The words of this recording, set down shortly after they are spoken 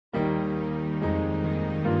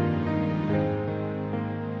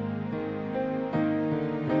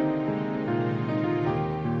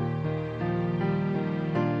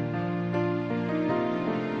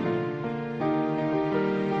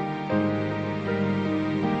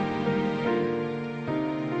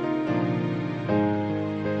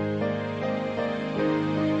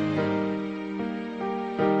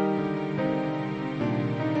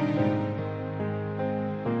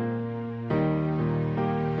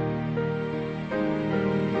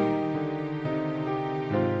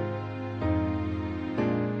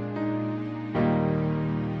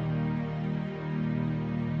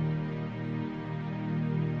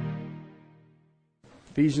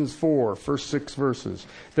Ephesians 4, first 6 verses.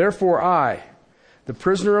 Therefore I, the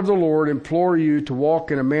prisoner of the Lord, implore you to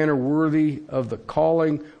walk in a manner worthy of the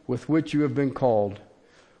calling with which you have been called,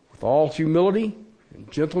 with all humility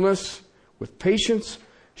and gentleness, with patience,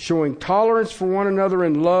 showing tolerance for one another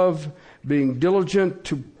in love, being diligent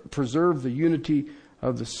to preserve the unity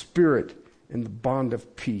of the Spirit in the bond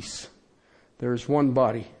of peace. There is one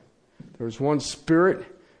body. There is one Spirit,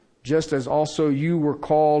 just as also you were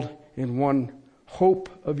called in one hope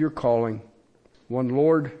of your calling. One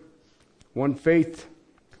Lord, one faith,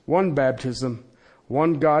 one baptism,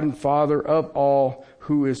 one God and Father of all,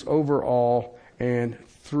 who is over all and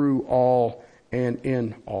through all and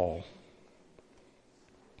in all.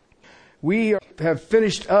 We have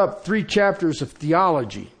finished up 3 chapters of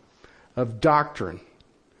theology, of doctrine.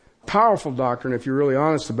 Powerful doctrine if you're really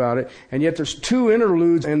honest about it. And yet there's 2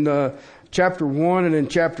 interludes in the chapter 1 and in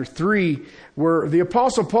chapter 3 where the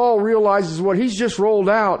Apostle Paul realizes what he's just rolled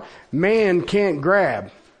out, man can't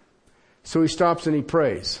grab. So he stops and he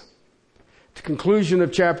prays. At the conclusion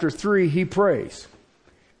of chapter 3, he prays.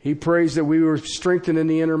 He prays that we were strengthened in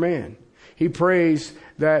the inner man. He prays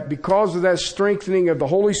that because of that strengthening of the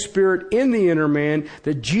Holy Spirit in the inner man,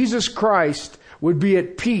 that Jesus Christ would be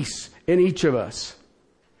at peace in each of us.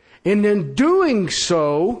 And in doing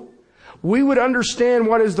so, we would understand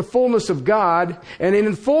what is the fullness of God. And in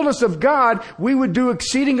the fullness of God, we would do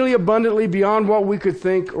exceedingly abundantly beyond what we could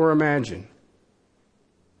think or imagine.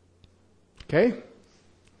 Okay?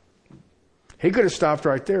 He could have stopped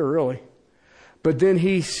right there, really. But then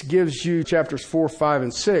he gives you chapters 4, 5,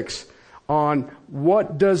 and 6 on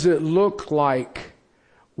what does it look like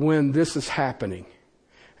when this is happening.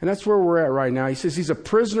 And that's where we're at right now. He says he's a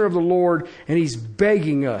prisoner of the Lord and he's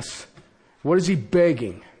begging us. What is he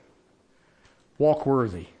begging? Walk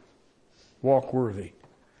worthy. Walk worthy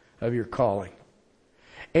of your calling.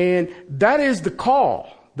 And that is the call.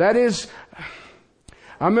 That is,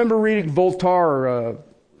 I remember reading Voltaire,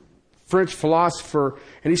 French philosopher,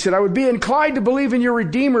 and he said, I would be inclined to believe in your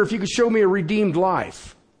Redeemer if you could show me a redeemed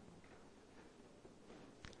life.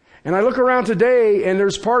 And I look around today and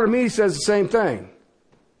there's part of me that says the same thing.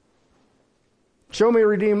 Show me a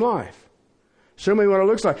redeemed life. Show me what it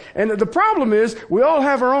looks like. And the problem is we all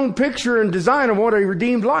have our own picture and design of what a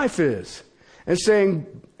redeemed life is. And saying,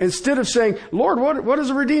 instead of saying, Lord, what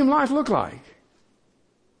does a redeemed life look like?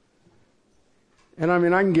 And I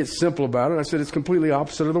mean, I can get simple about it. I said it's completely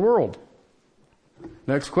opposite of the world.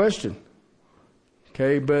 Next question.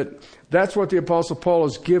 Okay, but that's what the Apostle Paul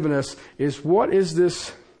has given us, is what is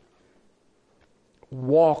this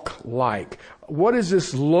walk like? What is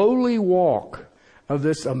this lowly walk of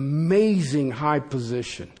this amazing high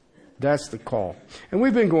position? That's the call. And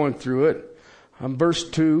we've been going through it. Verse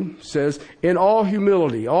 2 says, in all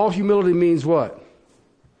humility. All humility means what?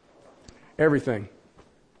 Everything.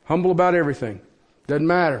 Humble about everything. Doesn't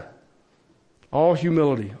matter. All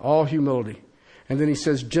humility. All humility. And then he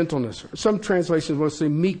says gentleness. Some translations want to say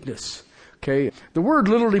meekness. Okay. The word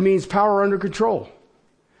literally means power under control.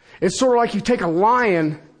 It's sort of like you take a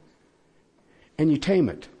lion and you tame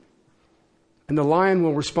it. And the lion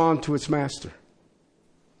will respond to its master.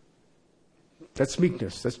 That's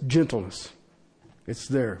meekness. That's gentleness. It's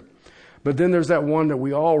there. But then there's that one that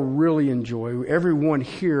we all really enjoy. Everyone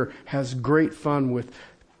here has great fun with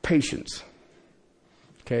patience.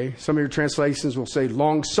 Okay. Some of your translations will say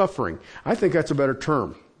long suffering. I think that's a better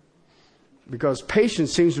term. Because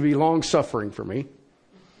patience seems to be long suffering for me.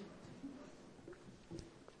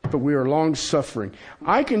 But we are long suffering.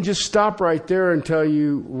 I can just stop right there and tell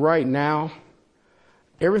you right now,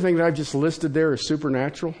 everything that I've just listed there is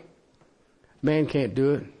supernatural. Man can't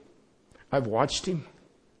do it. I've watched him.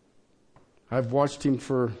 I've watched him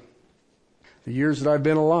for the years that I've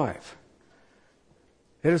been alive.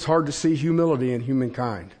 It is hard to see humility in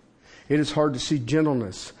humankind. It is hard to see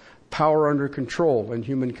gentleness, power under control in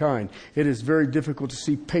humankind. It is very difficult to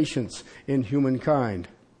see patience in humankind.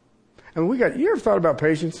 And you ever thought about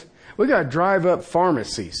patience? We got to drive up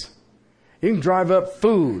pharmacies. You can drive up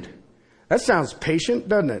food. That sounds patient,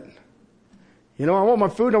 doesn't it? You know, I want my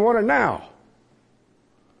food, I want it now.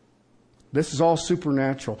 This is all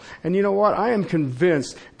supernatural. And you know what? I am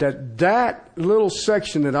convinced that that little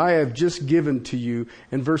section that I have just given to you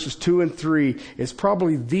in verses 2 and 3 is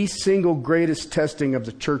probably the single greatest testing of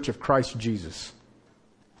the church of Christ Jesus.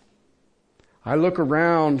 I look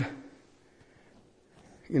around,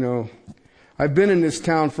 you know, I've been in this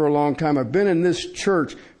town for a long time. I've been in this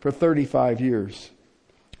church for 35 years.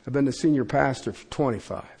 I've been the senior pastor for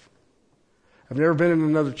 25. I've never been in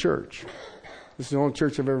another church. This is the only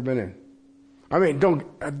church I've ever been in. I mean,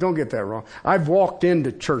 don't get that wrong. I've walked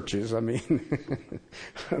into churches,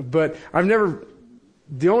 but I've never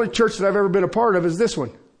The only church that I've ever been a part of is this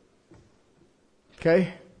one.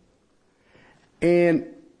 Okay? And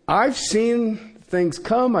I've seen things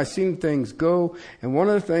come, I've seen things go, and one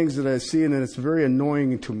of the things that I see, and it's very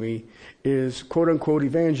annoying to me, is quote-unquote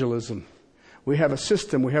evangelism. We have a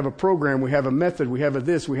system, we have a program, we have a method, we have a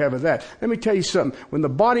this, we have a that. Let me tell you something. When the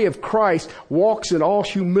body of Christ walks in all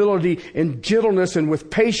humility and gentleness and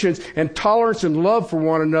with patience and tolerance and love for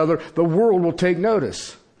one another, the world will take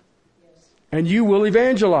notice. Yes. And you will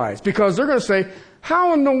evangelize. Because they're going to say,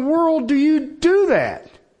 how in the world do you do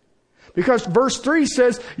that? Because verse 3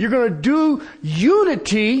 says you're going to do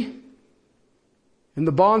unity in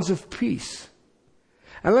the bonds of peace.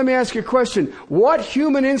 And let me ask you a question. What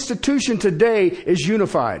human institution today is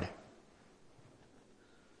unified?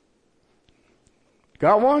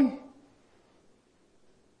 Got one?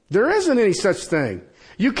 There isn't any such thing.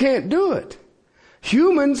 You can't do it.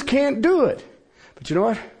 Humans can't do it. But you know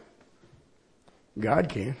what? God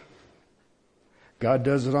can. God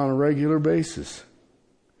does it on a regular basis.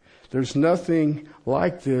 There's nothing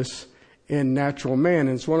like this in natural man.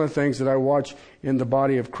 And it's one of the things that I watch in the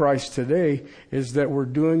body of Christ today is that we're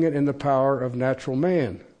doing it in the power of natural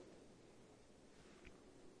man.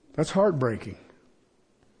 That's heartbreaking.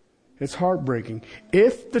 It's heartbreaking.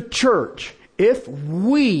 If the church, if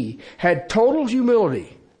we had total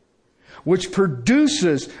humility, which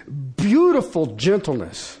produces beautiful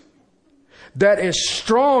gentleness, that is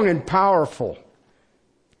strong and powerful,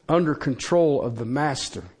 under control of the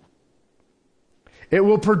Master, it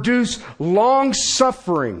will produce long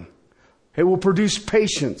suffering. It will produce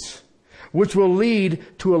patience, which will lead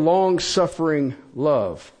to a long suffering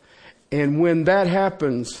love. And when that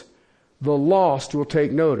happens, the lost will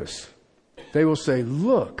take notice. They will say,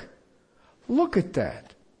 look at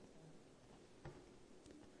that.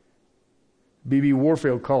 B.B.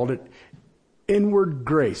 Warfield called it inward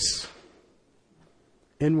grace.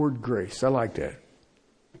 Inward grace. I like that.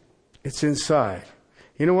 It's inside.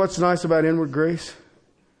 You know what's nice about inward grace?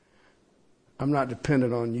 I'm not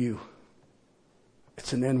dependent on you.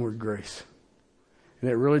 It's an inward grace. And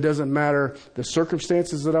it really doesn't matter the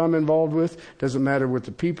circumstances that I'm involved with. It doesn't matter with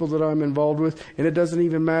the people that I'm involved with. And it doesn't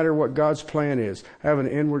even matter what God's plan is. I have an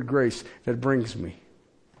inward grace that brings me.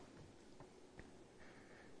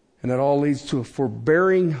 And that all leads to a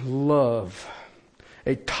forbearing love.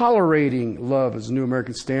 A tolerating love is the New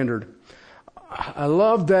American Standard. A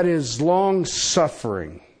love that is long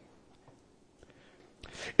suffering.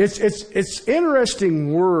 It's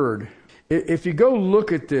interesting word. If you go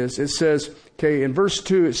look at this, it says, okay, in verse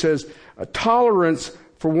 2, it says, a tolerance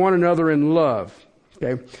for one another in love.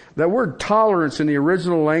 Okay, that word tolerance in the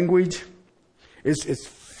original language is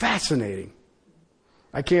fascinating.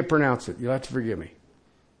 I can't pronounce it. You'll have to forgive me.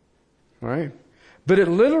 All right? But it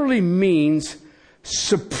literally means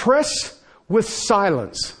suppress with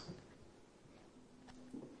silence.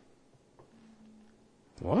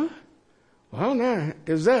 What? Well, now,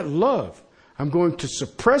 is that love? I'm going to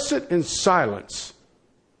suppress it in silence.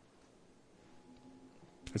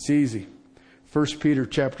 It's easy. 1 Peter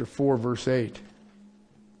chapter 4, verse 8.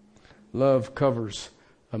 Love covers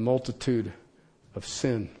a multitude of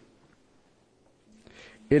sin.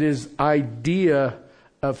 It is idea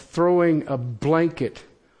of throwing a blanket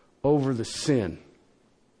over the sin.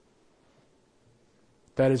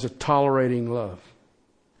 That is a tolerating love.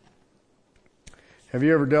 Have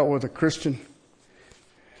you ever dealt with a Christian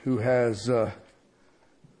who has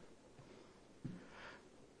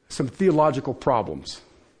some theological problems?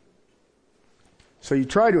 So you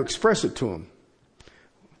try to express it to them.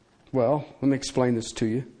 Well, let me explain this to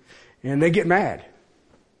you. And they get mad.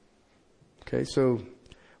 Okay, so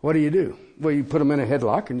what do? Well, you put them in a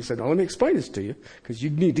headlock and you say, no, let me explain this to you because you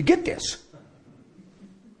need to get this.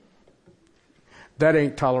 That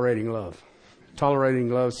ain't tolerating love. Tolerating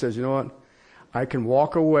love says, you know what? I can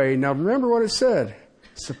walk away. Now remember what it said.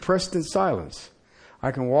 Suppressed in silence.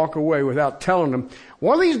 I can walk away without telling them,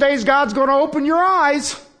 one of these days God's going to open your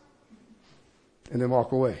eyes. And then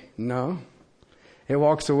walk away. No. It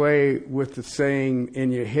walks away with the saying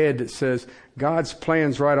in your head that says, God's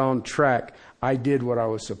plan's right on track. I did what I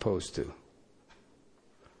was supposed to.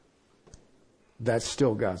 That's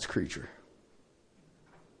still God's creature.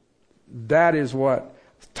 That is what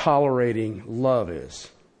tolerating love is.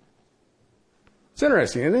 It's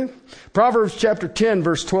interesting, isn't it? Proverbs chapter 10,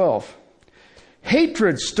 verse 12.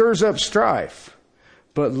 Hatred stirs up strife,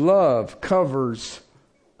 but love covers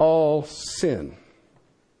all sin.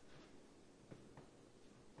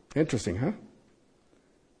 Interesting, huh?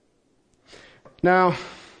 Now,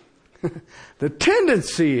 the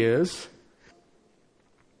tendency is,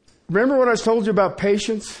 remember what I told you about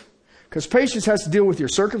patience? Because patience has to deal with your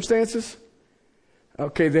circumstances.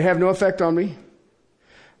 Okay, they have no effect on me.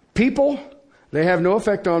 People, they have no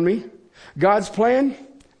effect on me. God's plan,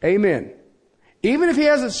 amen. Even if he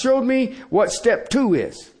hasn't showed me what step 2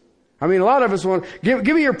 is. I mean, a lot of us want, give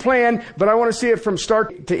me your plan, but I want to see it from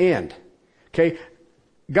start to end. Okay?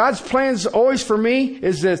 God's plans always for me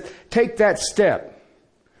is to take that step.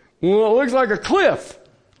 Well, it looks like a cliff.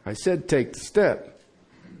 I said take the step.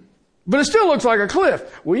 But it still looks like a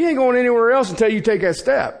cliff. Well, you ain't going anywhere else until you take that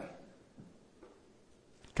step.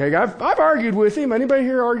 Okay, I've argued with him. Anybody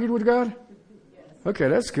here argued with God? Okay,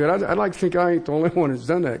 that's good. I'd like to think I ain't the only one who's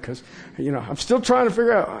done that because, I'm still trying to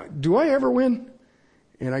figure out, do I ever win?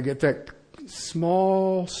 And I get that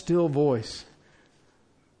small, still voice.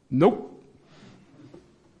 Nope.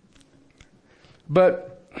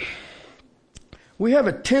 But we have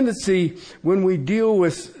a tendency when we deal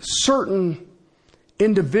with certain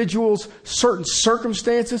individuals, certain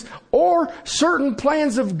circumstances, or certain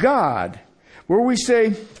plans of God, where we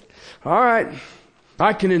say, all right,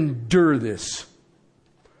 I can endure this.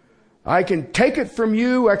 I can take it from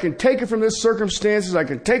you. I can take it from this circumstances. I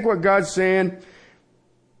can take what God's saying.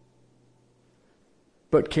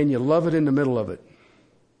 But can you love it in the middle of it?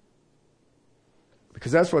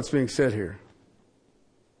 Because that's what's being said here.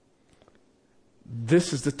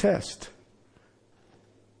 This is the test.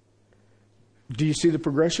 Do you see the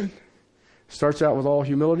progression? Starts out with all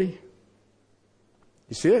humility.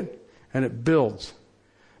 You see it? And it builds.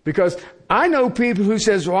 Because I know people who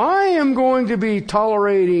says, well, I am going to be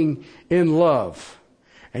tolerating in love.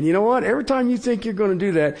 And you know what? Every time you think you're going to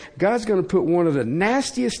do that, God's going to put one of the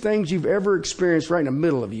nastiest things you've ever experienced right in the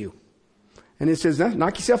middle of you. And it says,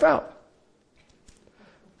 knock yourself out.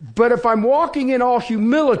 But if I'm walking in all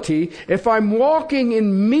humility, if I'm walking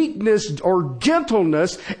in meekness or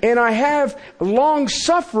gentleness, and I have long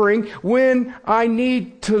suffering when I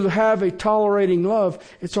need to have a tolerating love,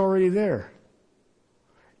 it's already there.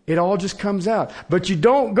 It all just comes out. But you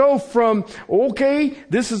don't go from, okay,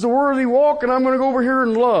 this is the worthy walk and I'm going to go over here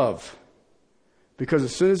and love. Because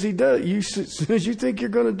as soon as he does, as soon as you think you're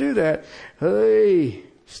going to do that, hey,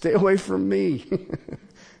 stay away from me.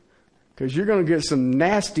 Because you're going to get some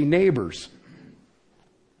nasty neighbors.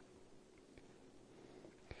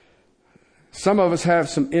 Some of us have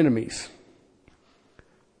some enemies.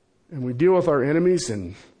 And we deal with our enemies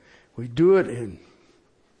and we do it in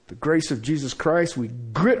the grace of Jesus Christ. We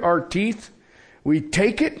grit our teeth. We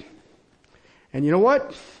take it. And you know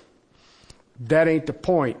what? That ain't the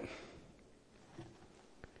point.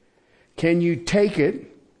 Can you take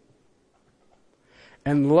it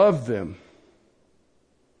and love them?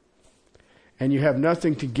 And you have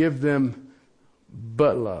nothing to give them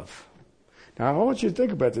but love. Now, I want you to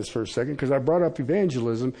think about this for a second because I brought up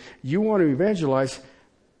evangelism. You want to evangelize.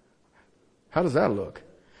 How does that look?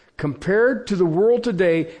 Compared to the world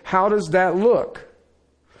today, how does that look?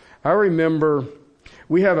 I remember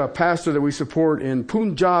we have a pastor that we support in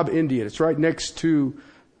Punjab, India. It's right next to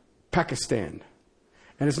Pakistan.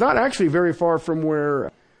 And it's not actually very far from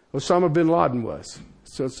where Osama bin Laden was.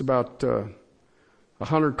 So it's about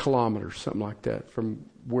 100 kilometers, something like that, from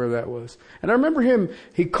where that was. And I remember him,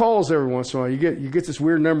 he calls every once in a while. You get this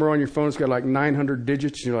weird number on your phone. It's got like 900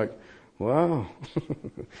 digits. And you're like, wow,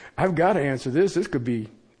 I've got to answer this. This could be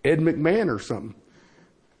Ed McMahon or something.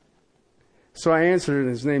 So I answered it, and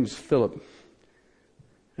his name's Philip.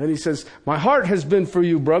 And he says, my heart has been for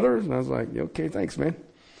you, brother. And I was like, okay, thanks, man.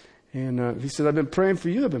 And he said, I've been praying for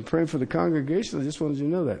you. I've been praying for the congregation. I just wanted you to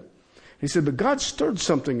know that. He said, but God stirred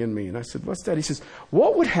something in me. And I said, what's that? He says,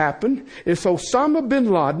 what would happen if Osama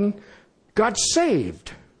bin Laden got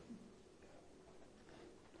saved?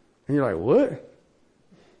 And you're like, what?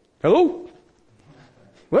 Hello?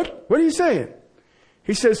 What? What are you saying?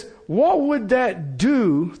 He says, what would that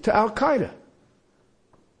do to Al-Qaeda?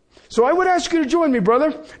 So I would ask you to join me,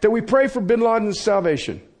 brother, that we pray for bin Laden's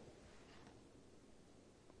salvation.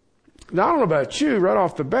 Now, I don't know about you, right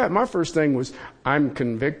off the bat, my first thing was, I'm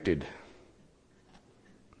convicted.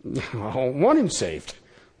 I don't want him saved.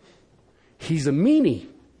 He's a meanie. You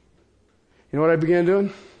know what I began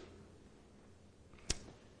doing?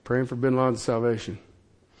 Praying for bin Laden's salvation.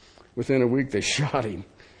 Within a week, they shot him.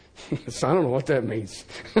 So I don't know what that means.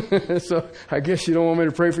 So I guess you don't want me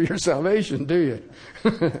to pray for your salvation, do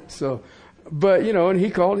you? But, and he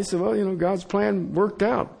called, he said, well, God's plan worked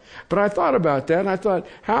out. But I thought about that, and I thought,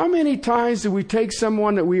 how many times do we take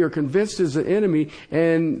someone that we are convinced is an enemy,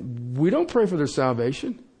 and we don't pray for their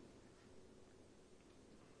salvation?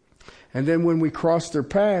 And then when we cross their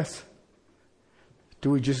path, do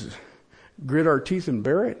we just grit our teeth and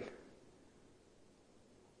bear it?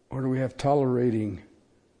 Or do we have tolerating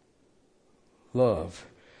love?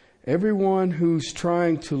 Everyone who's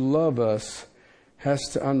trying to love us has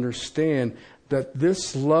to understand that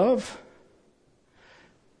this love,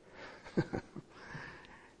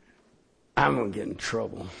 I'm going to get in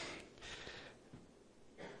trouble.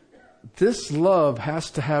 This love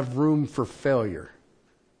has to have room for failure.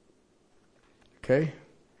 Okay?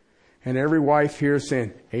 And every wife here is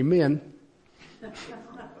saying, amen.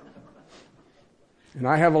 And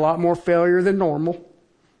I have a lot more failure than normal.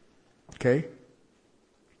 Okay?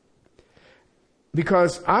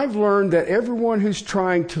 Because I've learned that everyone who's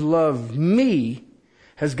trying to love me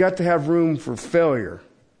has got to have room for failure.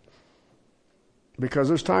 Because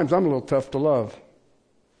there's times I'm a little tough to love.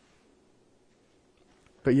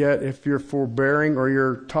 But yet, if you're forbearing or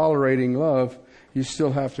you're tolerating love, you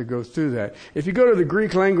still have to go through that. If you go to the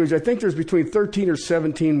Greek language, I think there's between 13 or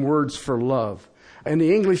 17 words for love. In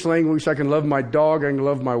the English language, I can love my dog, I can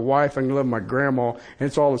love my wife, I can love my grandma, and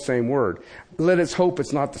it's all the same word. Let us hope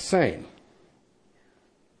it's not the same.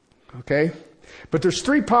 Okay? But there's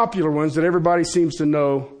 3 popular ones that everybody seems to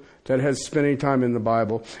know that has spent any time in the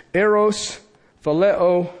Bible. Eros,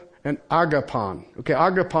 phileo, and agapon. Okay,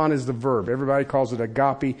 agapon is the verb. Everybody calls it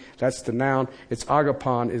agape. That's the noun. It's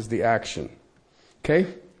agapon is the action. Okay?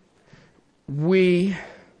 We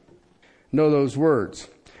know those words.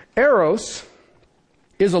 Eros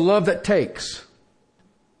is a love that takes.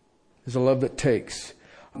 Is a love that takes.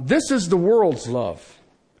 This is the world's love.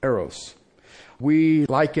 Eros. We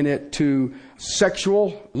liken it to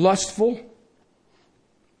sexual, lustful,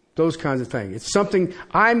 those kinds of things. It's something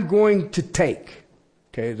I'm going to take.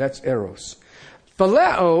 Okay, that's eros.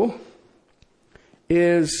 Phileo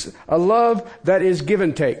is a love that is give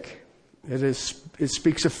and take. It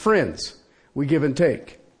speaks of friends. We give and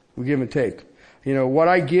take. We give and take. You know, what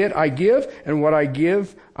I get, I give, and what I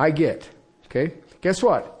give, I get. Okay? Guess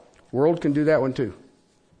what? World can do that one too.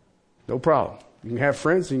 No problem. You can have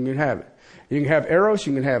friends, and you can have it. You can have eros,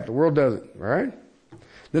 you can have it. The world does it. All right?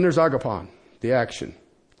 Then there's agapon, the action.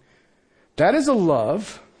 That is a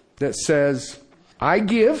love that says, I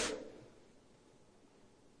give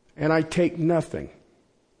and I take nothing.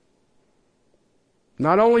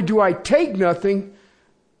 Not only do I take nothing,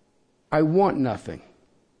 I want nothing.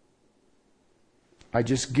 I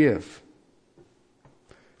just give.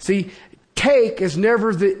 See, take is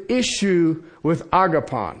never the issue with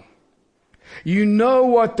agapon. You know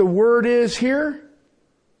what the word is here?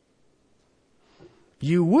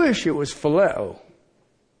 You wish it was phileo,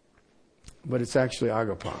 but it's actually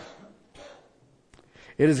agapon.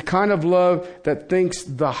 It is a kind of love that thinks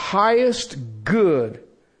the highest good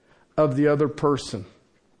of the other person.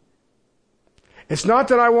 It's not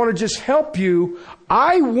that I want to just help you.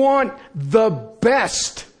 I want the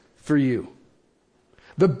best for you.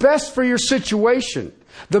 The best for your situation.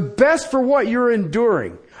 The best for what you're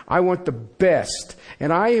enduring. I want the best.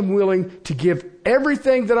 And I am willing to give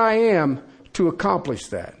everything that I am to accomplish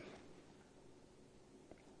that.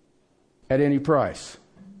 At any price.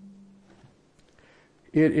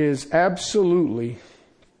 It is absolutely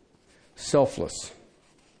selfless.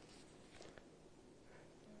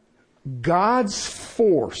 God's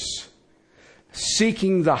force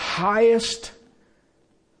seeking the highest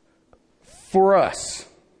for us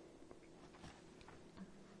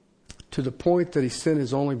to the point that He sent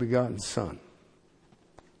His only begotten Son.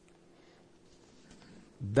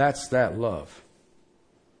 That's that love.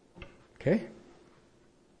 Okay?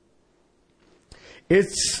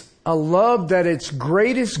 It's a love that its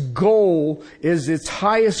greatest goal is its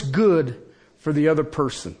highest good for the other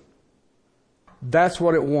person. That's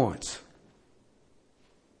what it wants.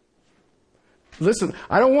 Listen,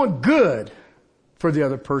 I don't want good for the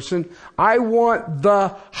other person. I want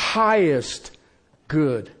the highest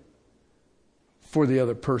good for the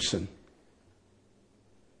other person.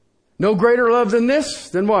 No greater love than this,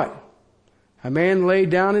 than what? A man laid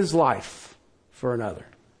down his life for another.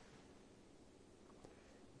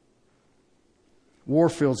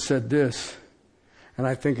 Warfield said this, and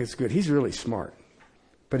I think it's good. He's really smart.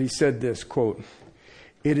 But he said this, quote,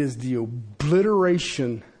 "It is the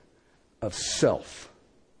obliteration of self,"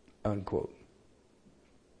 unquote.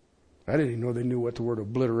 I didn't even know they knew what the word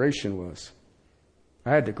obliteration was.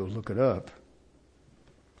 I had to go look it up.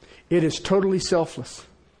 It is totally selfless.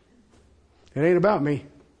 It ain't about me.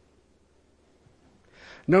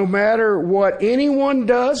 No matter what anyone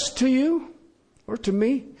does to you or to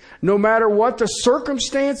me, no matter what the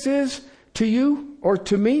circumstance is to you or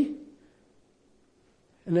to me,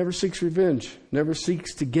 it never seeks revenge, never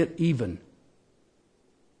seeks to get even.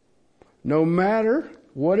 No matter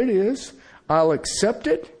what it is, I'll accept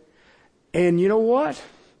it. And you know what?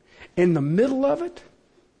 In the middle of it,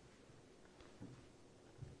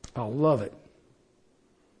 I'll love it.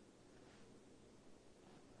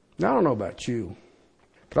 Now, I don't know about you,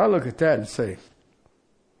 But I look at that and say,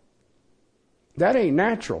 that ain't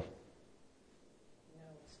natural.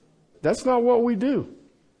 That's not what we do.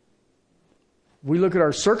 We look at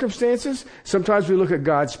our circumstances. Sometimes we look at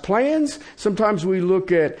God's plans. Sometimes we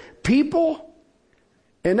look at people.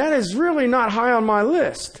 And that is really not high on my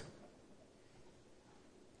list.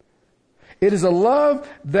 It is a love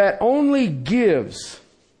that only gives.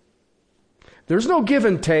 There's no give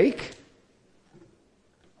and take.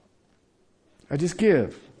 I just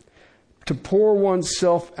give. To pour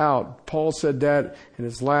oneself out. Paul said that in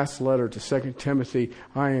his last letter to 2 Timothy.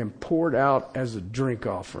 I am poured out as a drink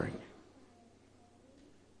offering.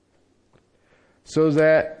 So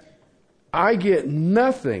that I get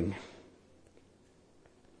nothing,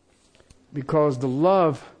 because the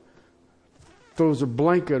love throws a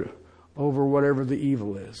blanket over whatever the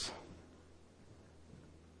evil is.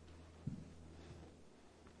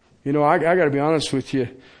 You know, I got to be honest with you.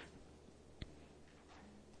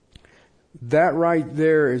 That right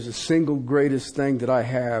there is the single greatest thing that I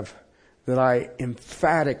have, that I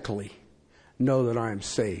emphatically know that I am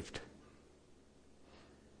saved.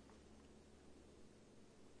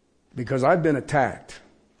 Because I've been attacked.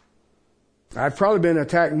 I've probably been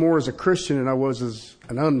attacked more as a Christian than I was as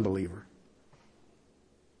an unbeliever.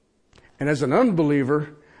 And as an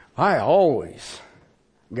unbeliever, I always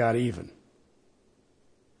got even.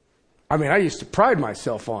 I mean, I used to pride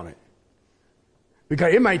myself on it.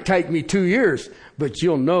 Because it might take me 2 years, but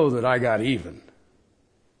you'll know that I got even.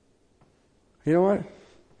 You know what?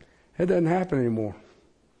 It doesn't happen anymore.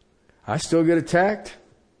 I still get attacked.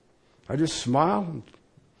 I just smile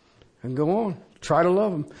and go on. Try to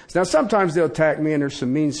love them. Now, sometimes they'll attack me and they're so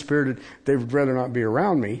mean-spirited they would rather not be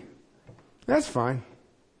around me. That's fine.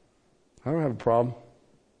 I don't have a problem.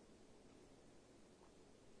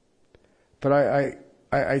 But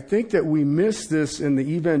I think that we miss this in the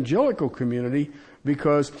evangelical community,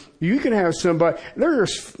 because you can have somebody.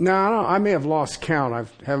 I may have lost count.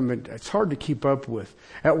 It's hard to keep up with.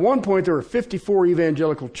 At one point, there were 54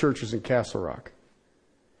 evangelical churches in Castle Rock.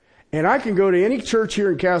 And I can go to any church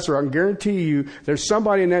here in Castle Rock and guarantee you there's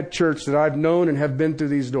somebody in that church that I've known and have been through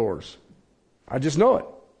these doors. I just know it.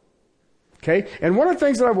 Okay? And one of the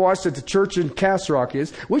things that I've watched at the church in Castle Rock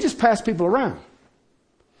is we just pass people around.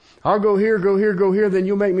 I'll go here, then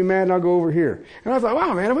you'll make me mad and I'll go over here. And I thought,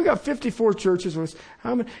 wow, man, we got 54 churches. You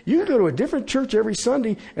can go to a different church every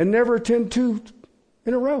Sunday and never attend 2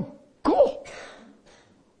 in a row. Cool.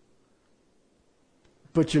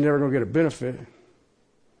 But you're never going to get a benefit.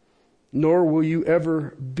 Nor will you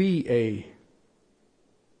ever be a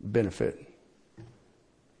benefit.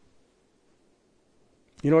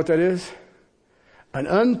 You know what that is? An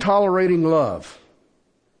untolerating love.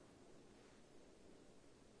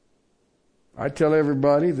 I tell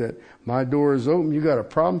everybody that my door is open. You got a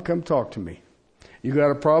problem? Come talk to me. You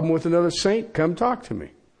got a problem with another saint? Come talk to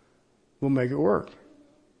me. We'll make it work.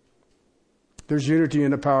 There's unity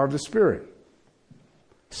in the power of the Spirit.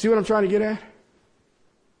 See what I'm trying to get at?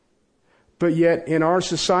 But yet, in our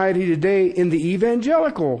society today, in the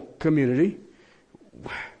evangelical community,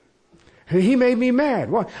 he made me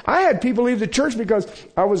mad. Well, I had people leave the church because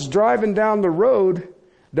I was driving down the road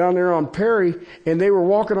down there on Perry, and they were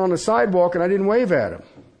walking on the sidewalk, and I didn't wave at them.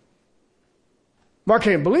 Well, I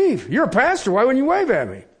can't believe. You're a pastor. Why wouldn't you wave at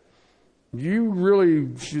me? You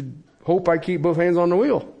really should hope I keep both hands on the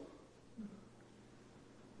wheel.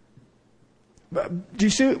 But do you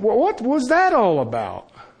see, what was that all about?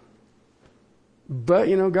 But,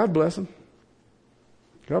 God bless them.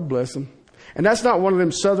 God bless them. And that's not one of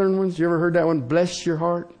them southern ones. You ever heard that one? Bless your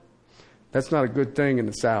heart. That's not a good thing in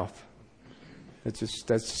the South. That's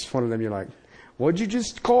just one of them. You're like, what'd you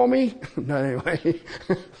just call me? No, anyway.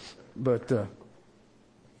 But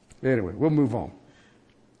anyway, we'll move on.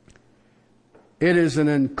 It is an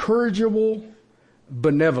incorrigible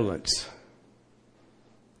benevolence.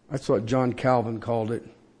 That's what John Calvin called it.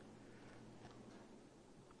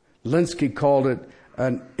 Lenski called it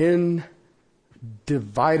an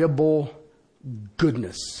individable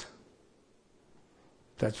goodness.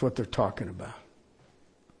 That's what they're talking about.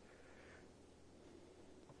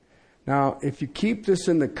 Now, if you keep this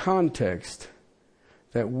in the context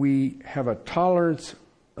that we have a tolerance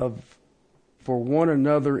for one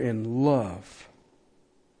another in love,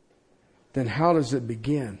 then how does it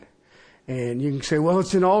begin? And you can say, well,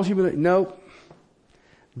 it's in all humanity. No,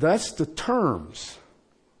 that's the terms.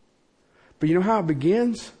 But you know how it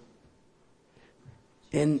begins?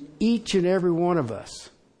 In each and every one of us.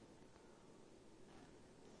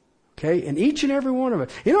 Okay? In each and every one of us.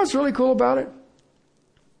 You know what's really cool about it?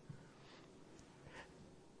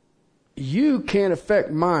 You can't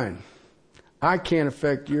affect mine. I can't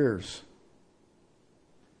affect yours.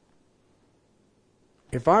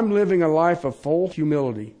 if I'm living a life of full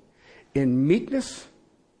humility, in meekness,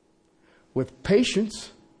 with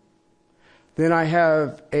patience, then I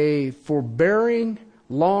have a forbearing,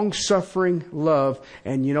 long-suffering love.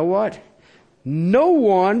 And you know what? No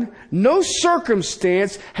one, no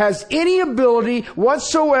circumstance has any ability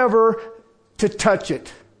whatsoever to touch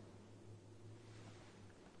it.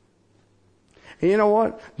 And you know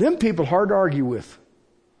what? Them people hard to argue with.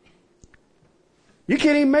 You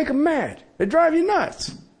can't even make them mad. They drive you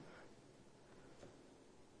nuts.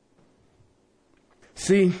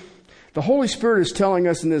 See, the Holy Spirit is telling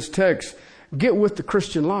us in this text, get with the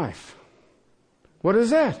Christian life. What is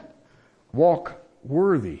that? Walk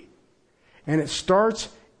worthy. And it starts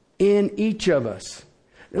in each of us.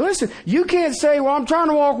 Now listen, you can't say, well, I'm trying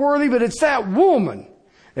to walk worthy, but it's that woman.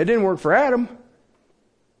 It didn't work for Adam.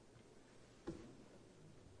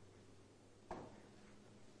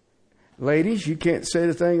 Ladies, you can't say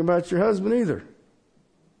the thing about your husband either.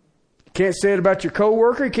 You can't say it about your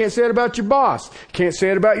coworker. You can't say it about your boss. You can't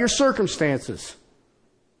say it about your circumstances.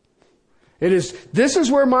 This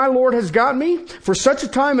is where my Lord has got me. For such a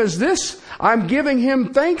time as this, I'm giving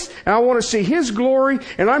Him thanks, and I want to see His glory,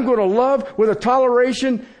 and I'm going to love with a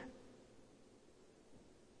toleration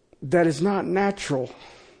that is not natural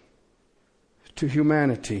to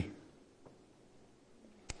humanity.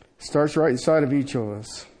 It starts right inside of each of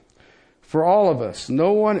us. For all of us,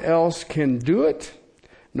 no one else can do it.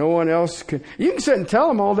 No one else can. You can sit and tell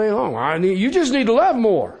them all day long, you just need to love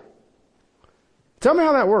more. Tell me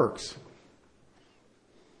how that works.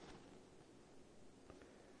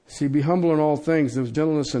 See, be humble in all things, with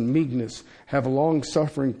gentleness and meekness. Have a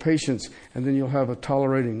long-suffering patience, and then you'll have a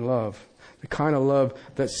tolerating love. The kind of love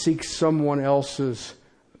that seeks someone else's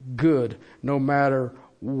good, no matter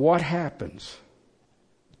what happens.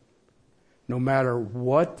 No matter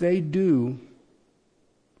what they do,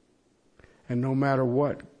 and no matter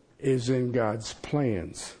what is in God's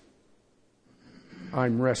plans.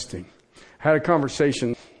 I'm resting. I had a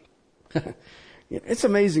conversation. It's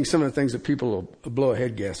amazing some of the things that people will blow a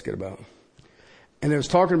head gasket about. And they was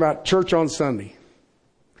talking about church on Sunday.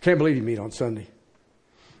 I can't believe you meet on Sunday.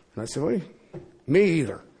 And I said, well, me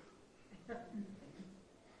either.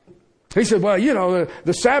 He said, well,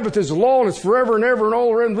 the Sabbath is the law and it's forever and ever and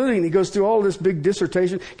all around. And he goes through all this big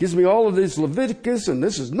dissertation, gives me all of this Leviticus and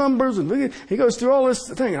this is Numbers. And he goes through all this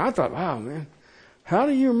thing. And I thought, wow, man, how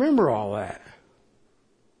do you remember all that?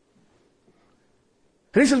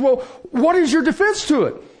 And he says, well, what is your defense to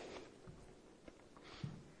it?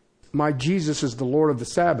 My Jesus is the Lord of the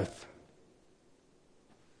Sabbath.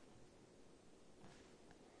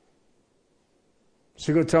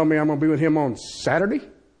 So you're going to tell me I'm going to be with Him on Saturday?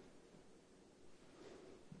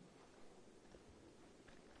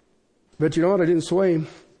 But you know what? I didn't sway him.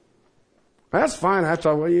 That's fine. I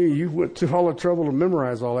thought, well, you went through all the trouble to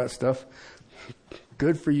memorize all that stuff.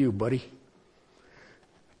 Good for you, buddy.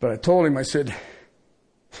 But I told him, I said,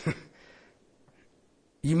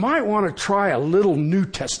 you might want to try a little New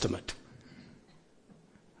Testament.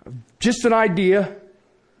 Just an idea.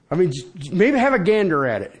 I mean, maybe have a gander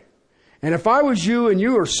at it. And if I was you and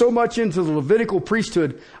you are so much into the Levitical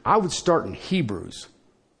priesthood, I would start in Hebrews.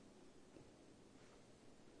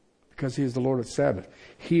 Because He is the Lord of the Sabbath.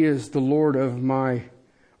 He is the Lord of my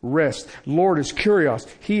rest. Lord is Kyrios.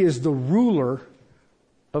 He is the ruler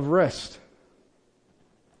of rest.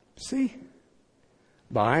 See?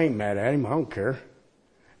 But I ain't mad at Him. I don't care.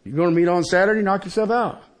 You're going to meet on Saturday? Knock yourself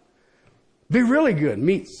out. Be really good.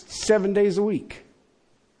 Meet 7 days a week.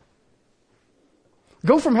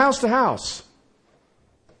 Go from house to house.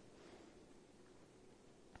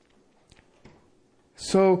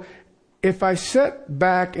 So, if I sit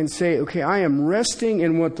back and say, okay, I am resting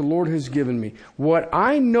in what the Lord has given me. What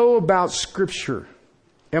I know about Scripture,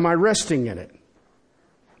 am I resting in it?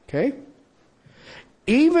 Okay?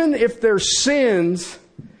 Even if there's sins,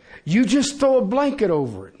 you just throw a blanket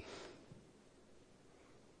over it.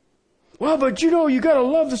 Well, but you got to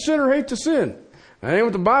love the sinner, hate the sin. That ain't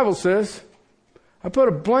what the Bible says. I put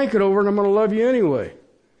a blanket over it and I'm going to love you anyway.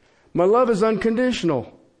 My love is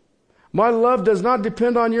unconditional. My love does not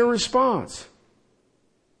depend on your response.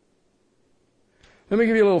 Let me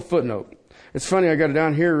give you a little footnote. It's funny, I got it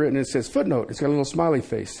down here written. It says footnote. It's got a little smiley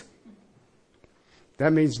face.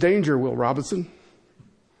 That means danger, Will Robinson.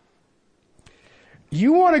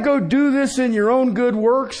 You want to go do this in your own good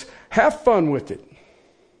works? Have fun with it.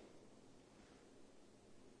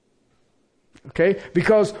 Okay?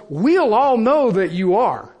 Because we'll all know that you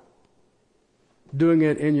are doing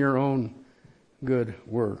it in your own good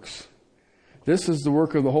works. This is the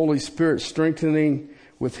work of the Holy Spirit, strengthening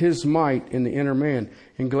with His might in the inner man.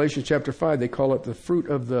 In Galatians chapter 5, they call it the fruit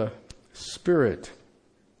of the Spirit.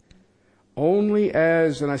 only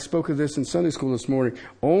as, and I spoke of this in Sunday school this morning,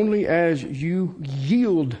 only as you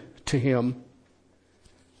yield to Him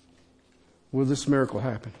will this miracle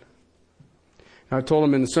happen. And I told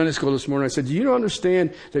him in the Sunday school this morning, I said, do you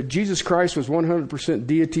understand that Jesus Christ was 100%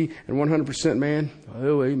 deity and 100% man?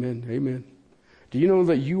 Oh, amen, amen. Do you know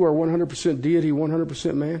that you are 100% deity,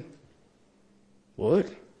 100% man?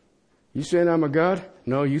 What? You saying I'm a God?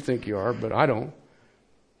 No, you think you are, but I don't.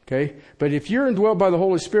 Okay? But if you're indwelt by the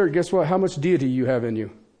Holy Spirit, guess what? How much deity you have in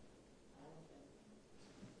you?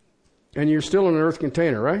 And you're still in an earth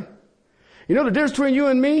container, right? You know the difference between you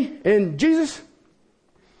and me and Jesus?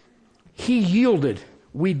 He yielded.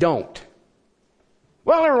 We don't.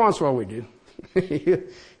 Well, every once in a while we do.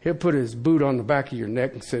 He'll put his boot on the back of your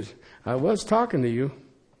neck and says, I was talking to you.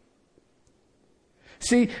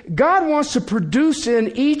 See, God wants to produce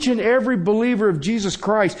in each and every believer of Jesus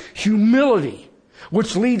Christ humility,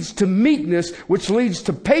 which leads to meekness, which leads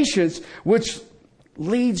to patience, which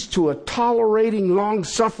leads to a tolerating,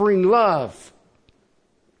 long-suffering love.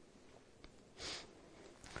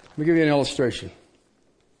 Let me give you an illustration.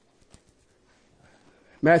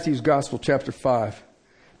 Matthew's Gospel, chapter 5,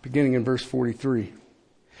 beginning in verse 43.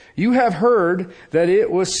 You have heard that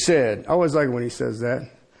it was said. I always like when he says that.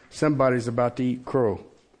 Somebody's about to eat crow.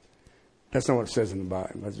 That's not what it says in the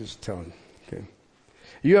Bible. I was just telling you. Okay.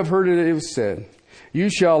 You have heard that it was said, you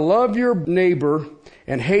shall love your neighbor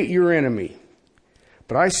and hate your enemy.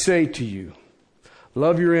 But I say to you,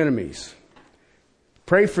 love your enemies.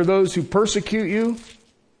 Pray for those who persecute you,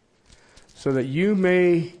 so that you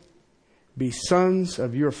may be sons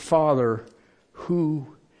of your Father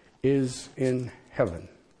who is in heaven.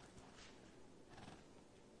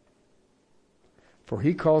 For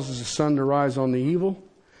He causes the sun to rise on the evil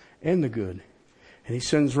and the good, and He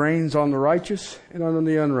sends rains on the righteous and on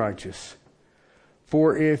the unrighteous.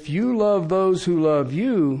 For if you love those who love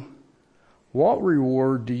you, what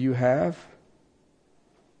reward do you have?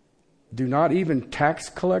 Do not even tax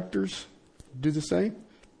collectors do the same?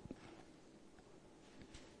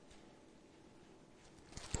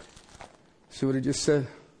 See what he just said?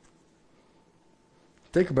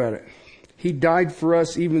 Think about it. He died for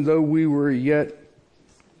us even though we were yet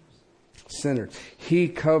sinners. He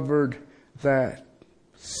covered that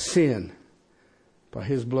sin by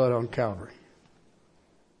His blood on Calvary.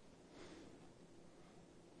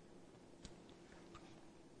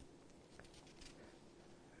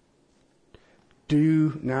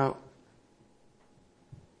 Now,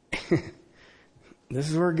 this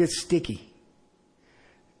is where it gets sticky.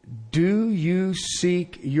 Do you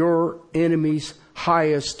seek your enemy's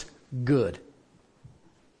highest good?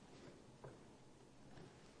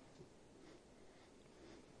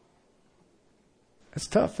 That's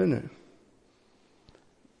tough, isn't it?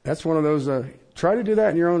 That's one of those, try to do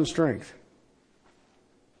that in your own strength.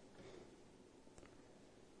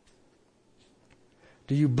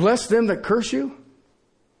 Do you bless them that curse you?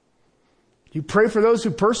 Do you pray for those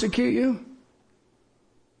who persecute you?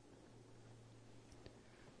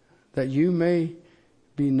 That you may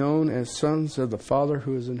be known as sons of the Father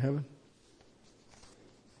who is in heaven.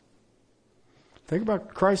 Think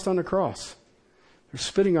about Christ on the cross. They're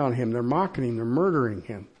spitting on Him. They're mocking Him. They're murdering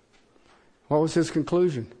Him. What was His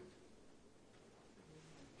conclusion?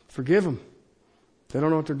 Forgive them. They don't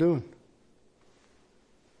know what they're doing.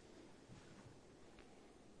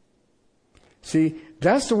 See,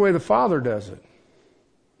 that's the way the Father does it.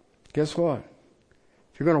 Guess what?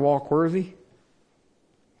 If you're going to walk worthy,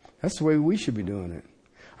 that's the way we should be doing it.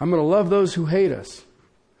 I'm going to love those who hate us.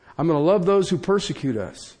 I'm going to love those who persecute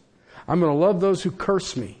us. I'm going to love those who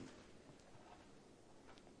curse me.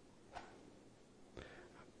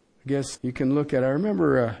 I guess you can look at, I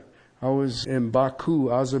remember I was in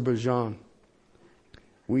Baku, Azerbaijan.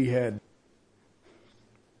 We had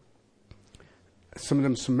some of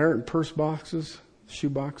them Samaritan purse boxes, shoe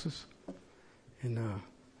boxes. And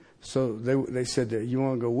so they said, you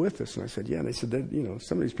want to go with us? And I said, yeah. And they said,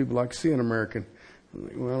 some of these people like to see an American. I'm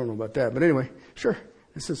like, well, I don't know about that. But anyway, sure.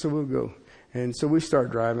 I said, so we'll go. And so we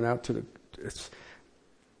start driving out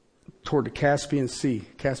toward the Caspian Sea.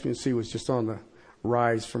 Caspian Sea was just on the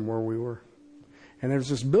rise from where we were. And there's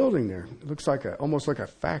this building there. It looks like almost like a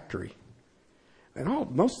factory. And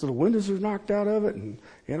most of the windows are knocked out of it and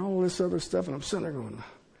all this other stuff. And I'm sitting there going,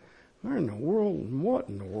 where in the world, what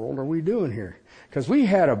in the world are we doing here? Because we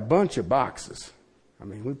had a bunch of boxes. I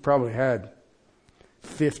mean, we probably had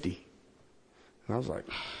 50. And I was like,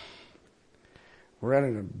 we're at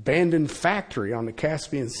an abandoned factory on the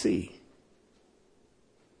Caspian Sea.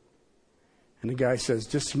 And the guy says,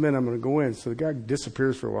 just a minute, I'm going to go in. So the guy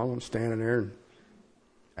disappears for a while. I'm standing there and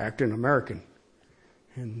acting American.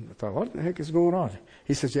 And I thought, what the heck is going on?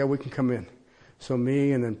 He says, yeah, we can come in. So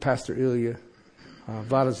me and then Pastor Ilya,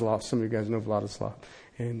 Vladislav, some of you guys know Vladislav.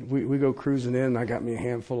 And we go cruising in, and I got me a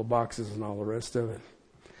handful of boxes and all the rest of it.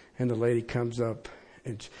 And the lady comes up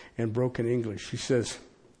in broken English. She says,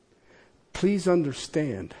 please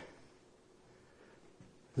understand,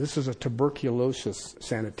 this is a tuberculosis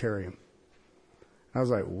sanitarium. I was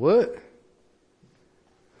like, what?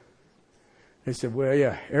 They said, well,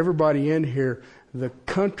 yeah, everybody in here, the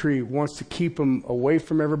country wants to keep them away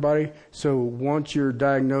from everybody. So once you're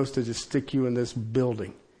diagnosed, they just stick you in this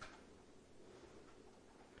building.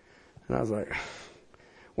 And I was like,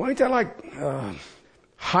 well, ain't that like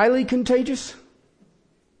highly contagious?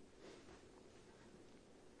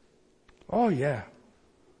 Oh, yeah.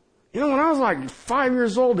 You know, when I was like 5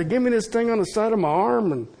 years old, they gave me this thing on the side of my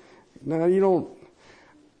arm, and now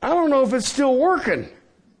I don't know if it's still working.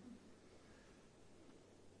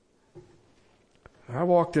 I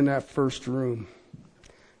walked in that first room,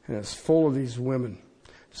 and it's full of these women,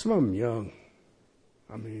 some of them young.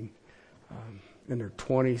 I mean, in their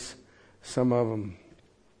 20s, some of them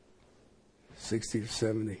 60 or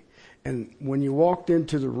 70. And when you walked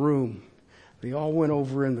into the room, they all went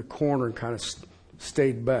over in the corner and kind of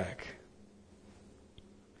stayed back.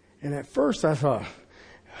 And at first I thought,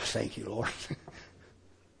 thank you, Lord.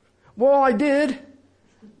 Well, I did.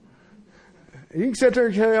 You can sit there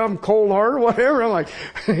and say, I'm cold-hearted or whatever. I'm like,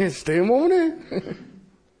 stay a moment in.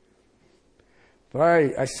 But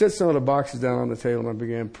I set some of the boxes down on the table and I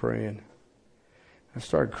began praying. I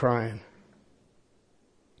started crying.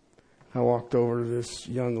 I walked over to this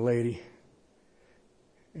young lady,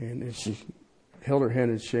 and she held her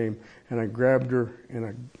hand in shame, and I grabbed her and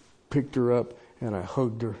I picked her up and I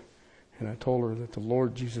hugged her, and I told her that the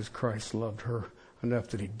Lord Jesus Christ loved her enough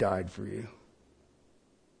that He died for you.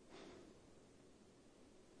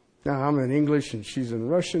 Now, I'm in English and she's in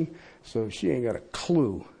Russian, so she ain't got a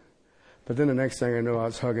clue. But then the next thing I know, I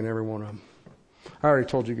was hugging every one of them. I already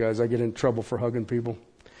told you guys I get in trouble for hugging people.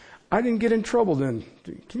 I didn't get in trouble then.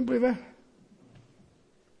 Can you believe that?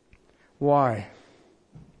 Why?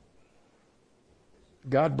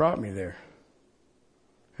 God brought me there.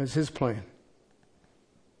 That's His plan.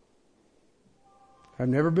 I've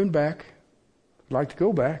never been back. I'd like to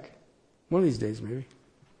go back. One of these days, maybe.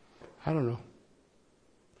 I don't know.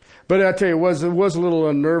 But I tell you, it was a little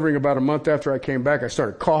unnerving. About a month after I came back, I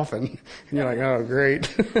started coughing. And you're like, oh, great.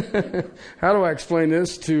 How do I explain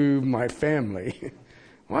this to my family?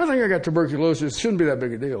 Well, I think I got tuberculosis. It shouldn't be that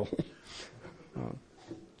big a deal.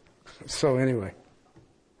 So anyway,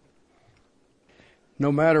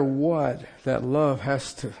 no matter what, that love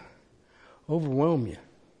has to overwhelm you.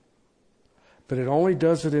 But it only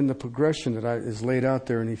does it in the progression that is laid out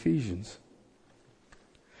there in Ephesians.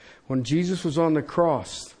 When Jesus was on the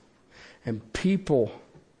cross and people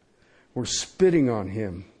were spitting on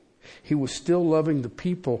Him, He was still loving the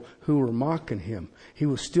people who were mocking Him. He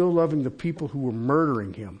was still loving the people who were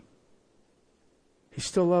murdering Him. He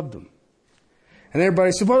still loved them. And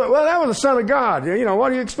everybody said, well, that was the Son of God. What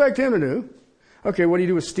do you expect Him to do? Okay, what do you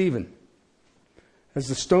do with Stephen? As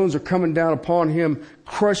the stones are coming down upon him,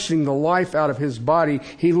 crushing the life out of his body,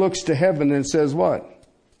 he looks to heaven and says what?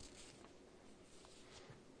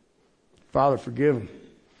 Father, forgive them.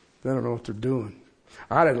 They don't know what they're doing.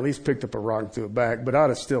 I'd have at least picked up a rock and threw it back, but I'd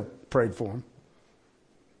have still prayed for him.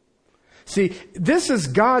 See, this is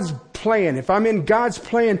God's plan. If I'm in God's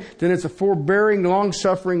plan, then it's a forbearing,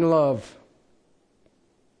 long-suffering love.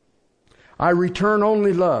 I return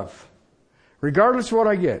only love. Regardless of what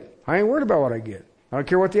I get. I ain't worried about what I get. I don't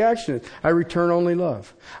care what the action is. I return only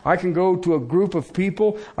love. I can go to a group of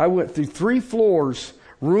people. I went through 3 floors,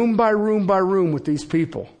 room by room by room with these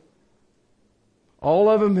people. All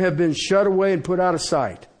of them have been shut away and put out of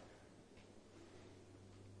sight.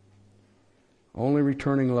 Only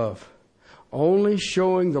returning love. Only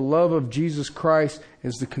showing the love of Jesus Christ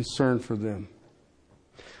is the concern for them.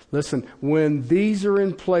 Listen, when these are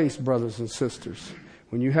in place, brothers and sisters,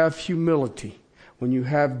 when you have humility, when you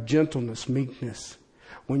have gentleness, meekness,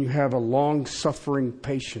 when you have a long-suffering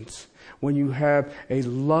patience, when you have a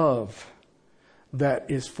love that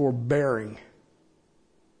is forbearing,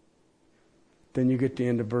 then you get to the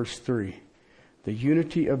end of verse 3. The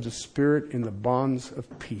unity of the Spirit in the bonds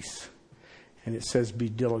of peace. And it says, be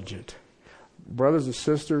diligent. Brothers and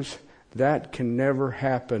sisters, that can never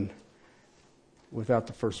happen without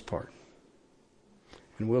the first part.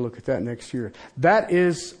 And we'll look at that next year. That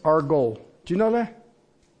is our goal. Do you know that?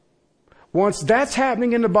 Once that's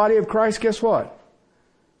happening in the body of Christ, guess what?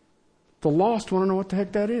 The lost want to know what the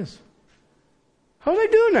heck that is. How are they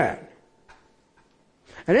doing that?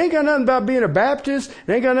 And it ain't got nothing about being a Baptist.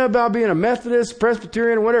 It ain't got nothing about being a Methodist,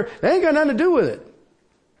 Presbyterian, or whatever. It ain't got nothing to do with it.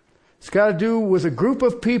 It's got to do with a group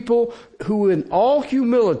of people who in all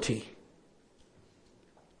humility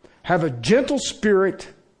have a gentle spirit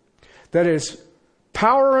that is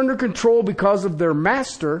power under control because of their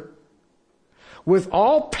master, with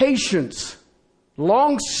all patience,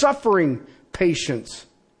 long-suffering patience,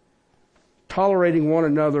 tolerating one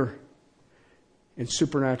another in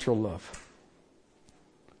supernatural love.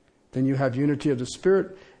 Then you have unity of the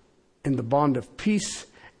Spirit and the bond of peace,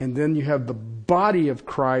 and then you have the body of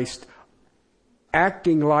Christ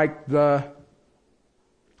acting like the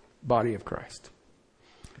body of Christ.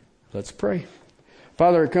 Let's pray.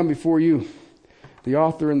 Father, I come before you, the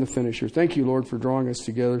author and the finisher. Thank you, Lord, for drawing us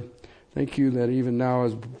together. Thank you that even now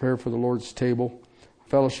as we prepare for the Lord's table,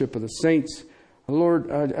 fellowship of the saints, Lord,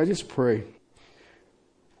 I just pray.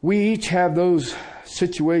 We each have those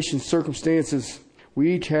situations, circumstances.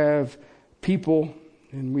 We each have people,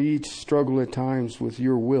 and we each struggle at times with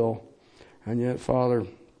your will. And yet, Father,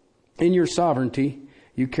 in your sovereignty,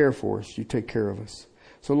 you care for us. You take care of us.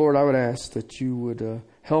 So, Lord, I would ask that you would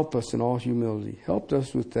help us in all humility. Help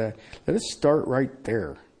us with that. Let us start right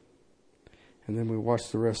there. And then we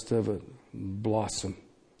watch the rest of it blossom.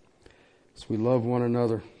 So we love one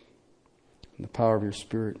another in the power of your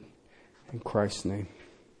Spirit. In Christ's name,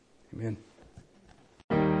 amen.